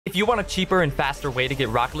If you want a cheaper and faster way to get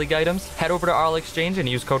Rocket League items, head over to RL Exchange and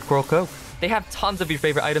use code CoralCoke. They have tons of your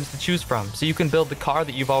favorite items to choose from, so you can build the car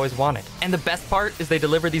that you've always wanted. And the best part is they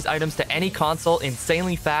deliver these items to any console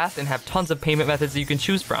insanely fast and have tons of payment methods that you can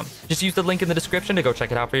choose from. Just use the link in the description to go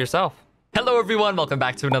check it out for yourself. Hello everyone, welcome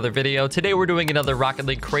back to another video. Today we're doing another Rocket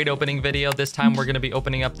League crate opening video. This time we're going to be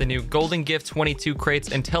opening up the new Golden Gift 22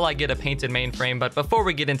 crates until I get a painted mainframe. But before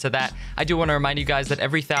we get into that, I do want to remind you guys that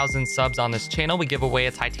every 1,000 subs on this channel, we give away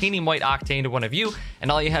a titanium white octane to one of you. And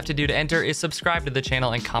all you have to do to enter is subscribe to the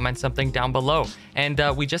channel and comment something down below. And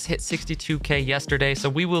we just hit 62K yesterday, so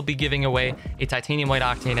we will be giving away a titanium white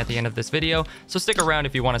octane at the end of this video. So stick around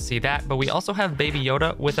if you want to see that. But we also have Baby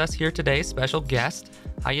Yoda with us here today, special guest.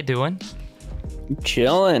 How you doing?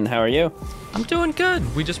 Chilling. How are you? I'm doing good.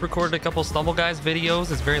 We just recorded a couple Stumble Guys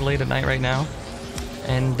videos. It's very late at night right now.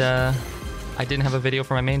 And I didn't have a video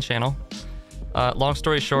for my main channel. Long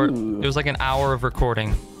story short, It was like an hour of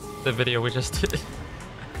recording the video we just did.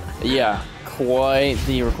 Yeah, quite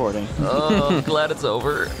the recording. Oh, I'm glad it's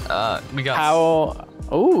over. We got... How...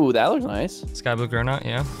 Oh, that looks nice. Sky Blue Granite,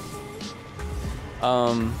 yeah.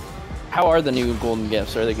 How are the new golden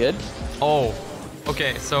gifts? Are they good? Oh,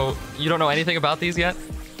 okay, so you don't know anything about these yet?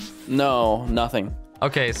 No, nothing.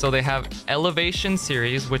 Okay, so they have Elevation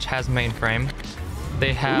Series, which has mainframe.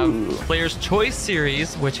 They have Player's Choice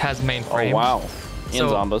Series, which has mainframe. Oh, wow. And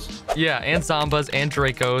Zombas. Yeah, and Zombas, and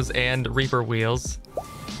Dracos, and Reaper Wheels.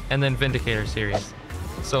 And then Vindicator Series.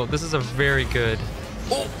 So this is a very good...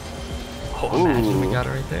 Oh, imagine we got it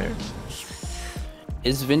right there.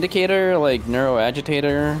 Is Vindicator like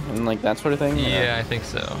neuroagitator and like that sort of thing? Yeah, I think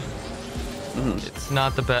so. It's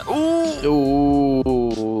not the best. Ooh.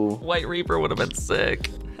 White Reaper would have been sick.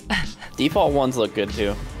 Default ones look good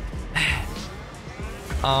too.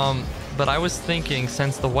 But I was thinking,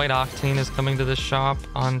 since the white octane is coming to the shop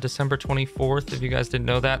on December 24th, if you guys didn't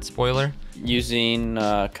know that, spoiler. Using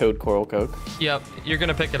code CoralCoke. Yep, you're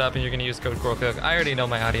gonna pick it up and you're gonna use code CoralCoke. I already know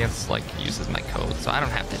my audience like uses my code, so I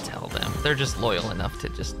don't have to tell them. They're just loyal enough to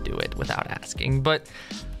just do it without asking. But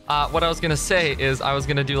what I was gonna say is I was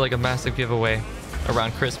gonna do like a massive giveaway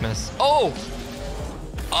around Christmas. Oh!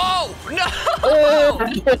 Oh! No!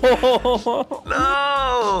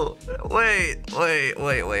 No! Wait.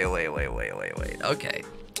 Okay.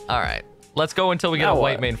 All right. Let's go until we get a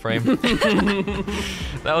white mainframe.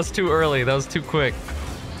 That was too early. That was too quick.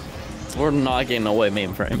 We're not getting a white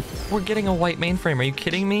mainframe. We're getting a white mainframe. Are you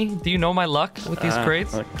kidding me? Do you know my luck with these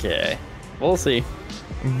crates? Okay. We'll see.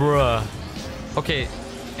 Bruh. Okay.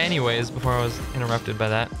 Anyways, before I was interrupted by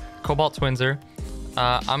that, Cobalt Twinser.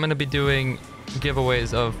 I'm going to be doing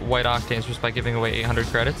giveaways of white octanes just by giving away 800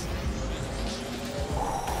 credits.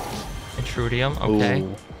 Intrudium. Okay.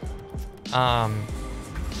 Ooh.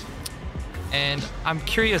 And I'm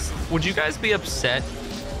curious, would you guys be upset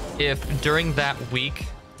if during that week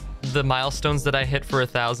the milestones that I hit for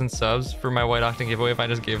 1,000 subs for my white octane giveaway, if I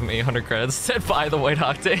just gave them 800 credits, said buy the white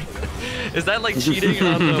octane? Is that like cheating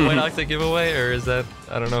on the white octane giveaway, or is that,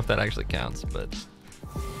 I don't know if that actually counts, but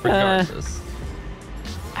regardless.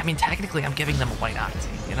 I mean, technically I'm giving them a white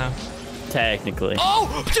octane, you know? Technically.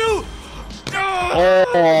 Oh, dude!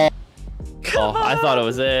 Oh, I thought it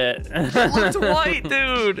was it. That looked white,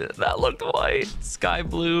 dude. That looked white. Sky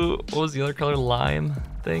blue. What was the other color? Lime,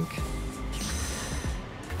 I think.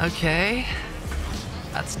 Okay.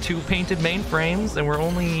 That's 2 painted mainframes, and we're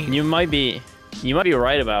only... You might be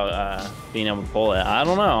right about being able to pull it. I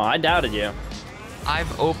don't know. I doubted you.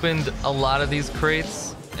 I've opened a lot of these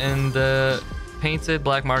crates, and the painted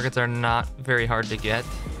black markets are not very hard to get.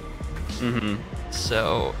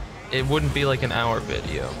 So it wouldn't be like an hour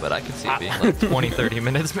video, but I could see it being like 20-30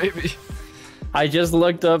 minutes maybe. I just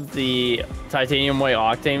looked up the titanium white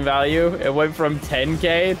octane value. It went from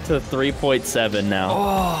 10K to 3.7 now.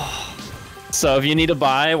 Oh. So if you need to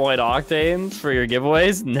buy white octanes for your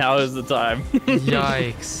giveaways, now is the time.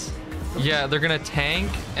 Yikes. Yeah, they're gonna tank,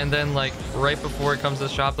 and then like right before it comes to the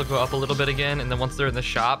shop, they'll go up a little bit again, and then once they're in the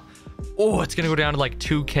shop, oh, it's gonna go down to like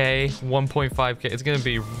 2K, 1.5K. It's gonna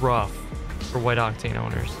be rough for white octane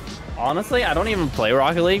owners. Honestly, I don't even play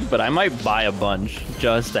Rocket League, but I might buy a bunch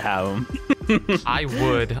just to have them. I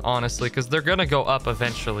would, honestly, because they're gonna go up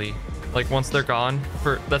eventually. Like once they're gone,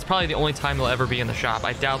 that's probably the only time they'll ever be in the shop.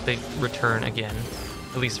 I doubt they return again,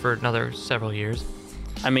 at least for another several years.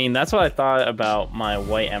 I mean, that's what I thought about my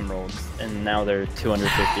white emeralds, and now they're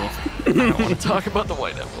 250. I don't want to talk about the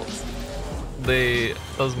white emeralds. That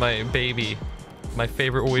was my baby, my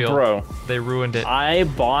favorite wheel. Bro, they ruined it. I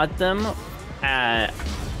bought them at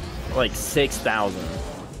like 6,000.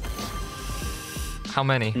 How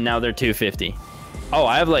many? Now they're 250. Oh,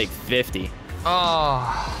 I have like 50.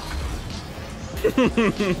 Oh.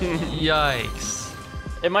 Yikes.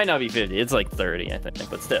 It might not be 50. It's like 30, I think.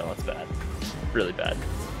 But still, it's bad. Really bad.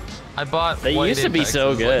 I bought They white used to be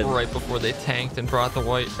so Apexes, good. like, right before they tanked and brought the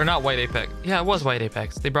white, or not white Apex. Yeah, it was white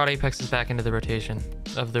Apex. They brought Apexes back into the rotation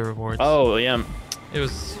of the rewards. Oh, yeah. It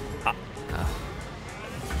was...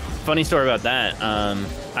 Funny story about that. I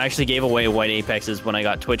actually gave away white Apexes when I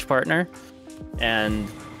got Twitch partner. And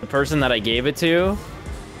the person that I gave it to,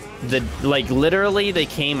 like literally they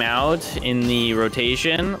came out in the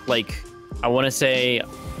rotation, like I want to say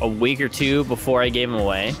a week or two before I gave them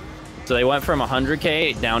away. So they went from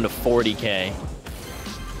 100K down to 40K.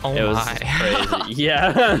 Oh it was my. crazy.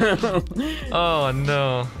 Yeah. Oh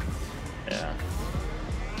no. Yeah.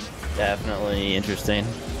 Definitely interesting.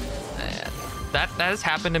 That has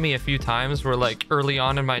happened to me a few times where like early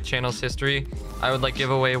on in my channel's history, I would like give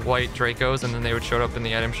away white Dracos and then they would show up in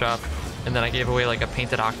the item shop. And then I gave away like a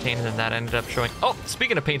painted Octane and then that ended up showing. Oh,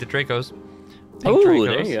 speaking of painted Dracos. Oh, Dracos.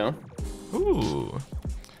 there you go. Ooh.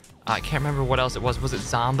 I can't remember what else it was. Was it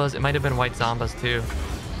Zombas? It might have been white Zombas too.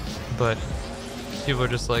 But people were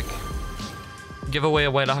just like, give away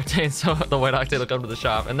a white Octane so the white Octane will come to the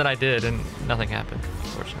shop. And then I did and nothing happened,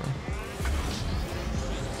 unfortunately.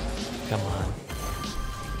 Come on.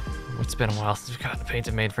 It's been a while since we've gotten a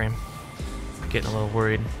painted Mainframe. Getting a little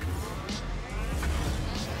worried.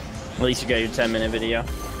 At least you got your 10-minute video.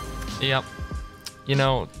 Yep. You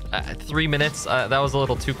know, 3 minutes, that was a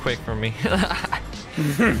little too quick for me. Yeah.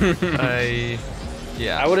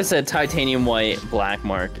 I would have said titanium white black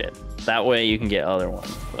market. That way you can get other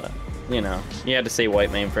ones. But, you know, you had to say white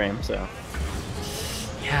Mainframe, so.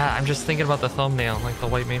 Yeah, I'm just thinking about the thumbnail. Like the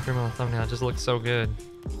white Mainframe on the thumbnail. It just looks so good.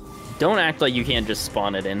 Don't act like you can't just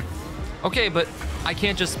spawn it in. Okay, but I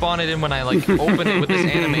can't just spawn it in when I like open it with this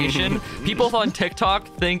animation. People on TikTok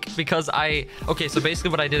think because okay, so basically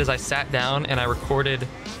what I did is I sat down and I recorded,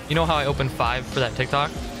 you know how I opened 5 for that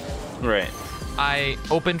TikTok? Right. I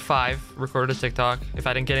opened 5, recorded a TikTok. If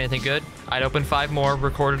I didn't get anything good, I'd open 5 more,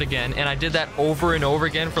 record it again. And I did that over and over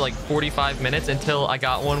again for like 45 minutes until I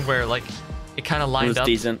got one where like it kind of lined up.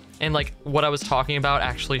 Decent. And like what I was talking about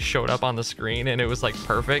actually showed up on the screen and it was like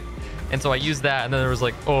perfect. And so I used that and then there was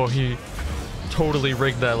like, oh, he totally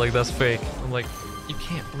rigged that, like that's fake. I'm like, you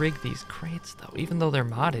can't rig these crates though. Even though they're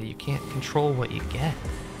modded, you can't control what you get.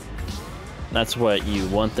 That's what you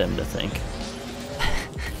want them to think.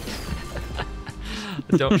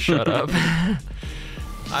 Don't shut up.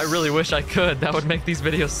 I really wish I could. That would make these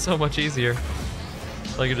videos so much easier.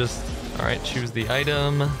 So I could just, all right, choose the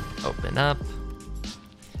item, open up.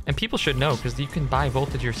 And people should know because you can buy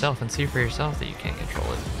voltage yourself and see for yourself that you can't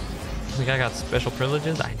control it. I think I got special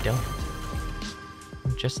privileges. I don't.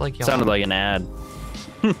 I'm just like y'all. Sounded like an ad.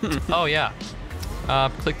 Oh yeah.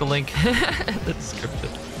 Click the link in the description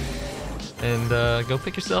and go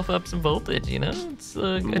pick yourself up some voltage. You know, it's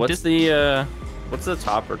what's the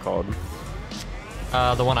topper called?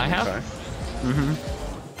 The one I have. Okay.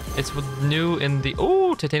 Mm-hmm. It's new in the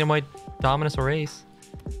titanium white Dominus Erase.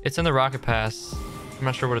 It's in the Rocket Pass. I'm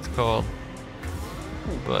not sure what it's called,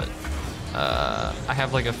 but I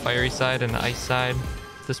have like a fiery side and an ice side.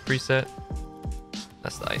 This preset.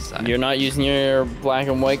 That's the ice side. You're not using your black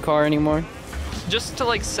and white car anymore? Just to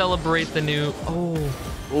like celebrate the new.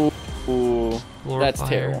 Ooh, that's Fire.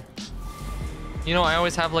 terrible. You know, I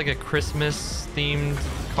always have like a Christmas themed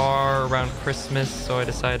car around Christmas, so I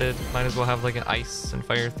decided might as well have like an ice and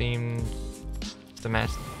fire theme to match.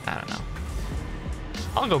 I don't know.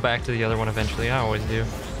 I'll go back to the other one eventually. I always do.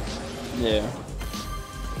 Yeah.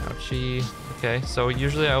 Ouchie. Okay, so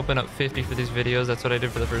usually I open up 50 for these videos. That's what I did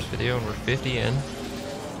for the first video, and we're 50 in.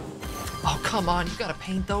 Oh, come on. You gotta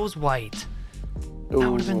paint those white. That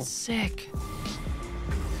would have been sick.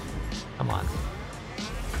 Come on.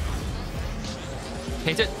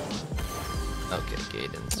 Paint it. Okay,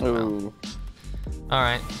 Gaydon's. Well. All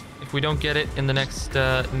right. If we don't get it in the next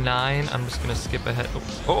 9, I'm just gonna skip ahead.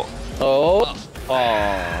 Oh.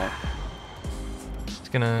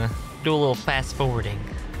 Just gonna do a little fast forwarding.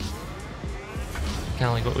 Kind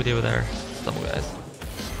of like what we did with our stumble guys.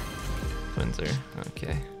 Windsor.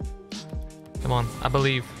 Okay. Come on. I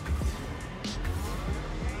believe.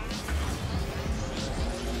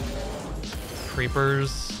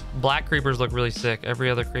 Creepers. Black creepers look really sick. Every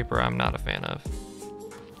other creeper I'm not a fan of.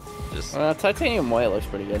 Just titanium white looks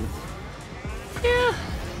pretty good. yeah,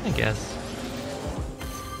 I guess.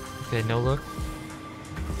 Okay, no look.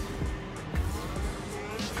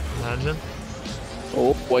 Imagine.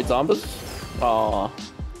 Oh, white zombies? Aw.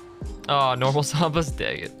 Oh, normal Zombas?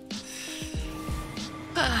 Dang it.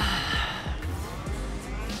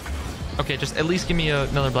 Okay, just at least give me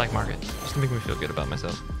another black market. Just to make me feel good about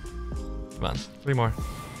myself. Come on, 3 more.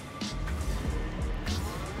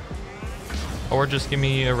 Or just give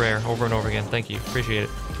me a rare over and over again. Thank you. Appreciate it.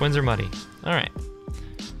 Twins are muddy. All right.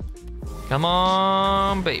 Come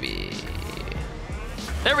on, baby.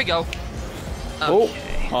 There we go.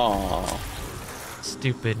 Okay. Oh.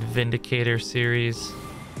 Stupid Vindicator series.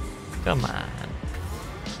 Come on.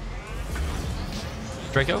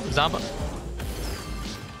 Draco, Zamba.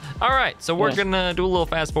 All right, so we're gonna do a little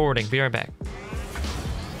fast forwarding. Be right back.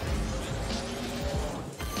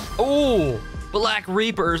 Oh, Black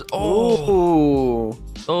Reapers. Oh, ooh.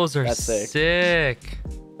 Those are That's sick.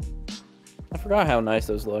 I forgot how nice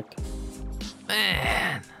those looked.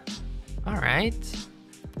 Man. All right.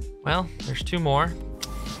 Well, there's 2 more.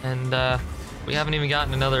 And we haven't even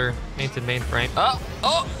gotten another painted mainframe. Oh,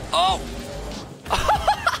 oh, oh!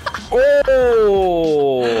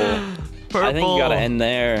 Oh! Purple. I think you gotta end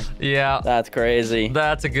there. Yeah. That's crazy.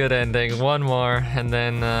 That's a good ending. 1 more, and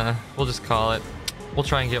then we'll just call it. We'll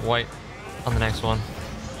try and get white on the next one.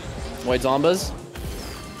 White Zombas?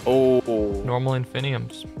 Oh. Normal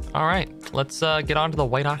Infiniums. All right, let's get on to the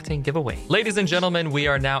White Octane giveaway. Ladies and gentlemen, we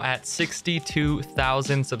are now at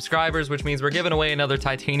 62,000 subscribers, which means we're giving away another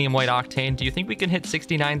Titanium White Octane. Do you think we can hit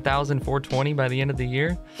 69,420 by the end of the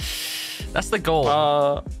year? That's the goal.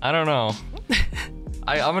 I don't know.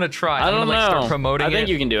 I'm gonna try. I don't know. Start promoting it. I think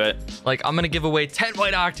you can do it. Like, I'm gonna give away 10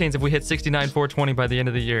 White Octanes if we hit 69,420 by the end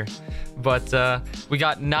of the year. But we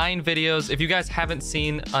got 9 videos. If you guys haven't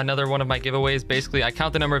seen another one of my giveaways, basically I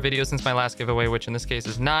count the number of videos since my last giveaway, which in this case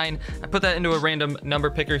is 9. I put that into a random number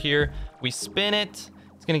picker here. We spin it.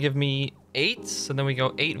 It's gonna give me 8. So then we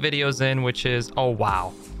go 8 videos in, which is, oh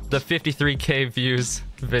wow, the 53K views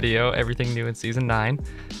video, everything new in season 9.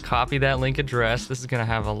 Copy that link address. This is gonna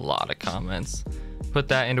have a lot of comments. Put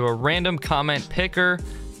that into a random comment picker.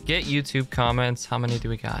 Get YouTube comments. How many do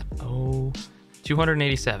we got? Oh,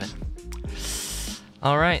 287.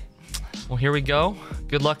 All right. Well, here we go.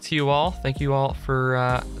 Good luck to you all. Thank you all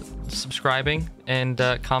for subscribing and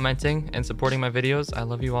commenting and supporting my videos. I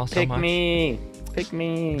love you all so much. Pick me. Pick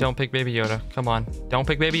me. Don't pick Baby Yoda. Come on. Don't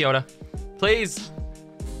pick Baby Yoda. Please.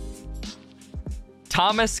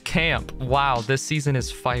 Thomas Camp. Wow, this season is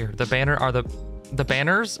fire. The banner are the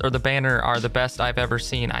banners or the banner are the best I've ever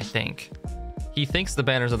seen, I think. He thinks the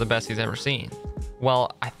banners are the best he's ever seen.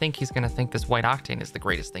 Well, I think he's gonna think this White Octane is the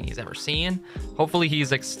greatest thing he's ever seen. Hopefully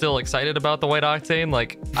he's like still excited about the White Octane.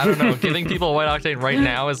 Like, I don't know, giving people a White Octane right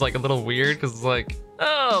now is like a little weird because it's like,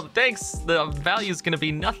 oh, thanks. The value's gonna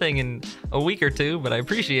be nothing in a week or 2, but I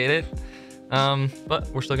appreciate it. But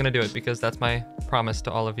we're still gonna do it because that's my promise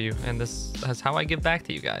to all of you, and this is how I give back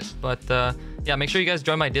to you guys. But yeah, make sure you guys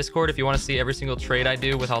join my Discord if you want to see every single trade I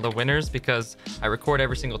do with all the winners, because I record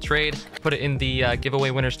every single trade, put it in the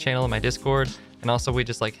giveaway winners channel in my Discord, and also we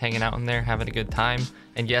just like hanging out in there, having a good time.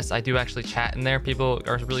 And yes, I do actually chat in there. People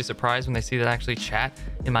are really surprised when they see that I actually chat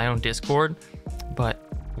in my own Discord,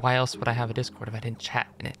 but why else would I have a Discord if I didn't chat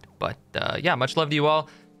in it? But yeah, much love to you all.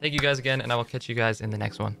 Thank you guys again, and I will catch you guys in the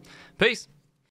next one. Peace.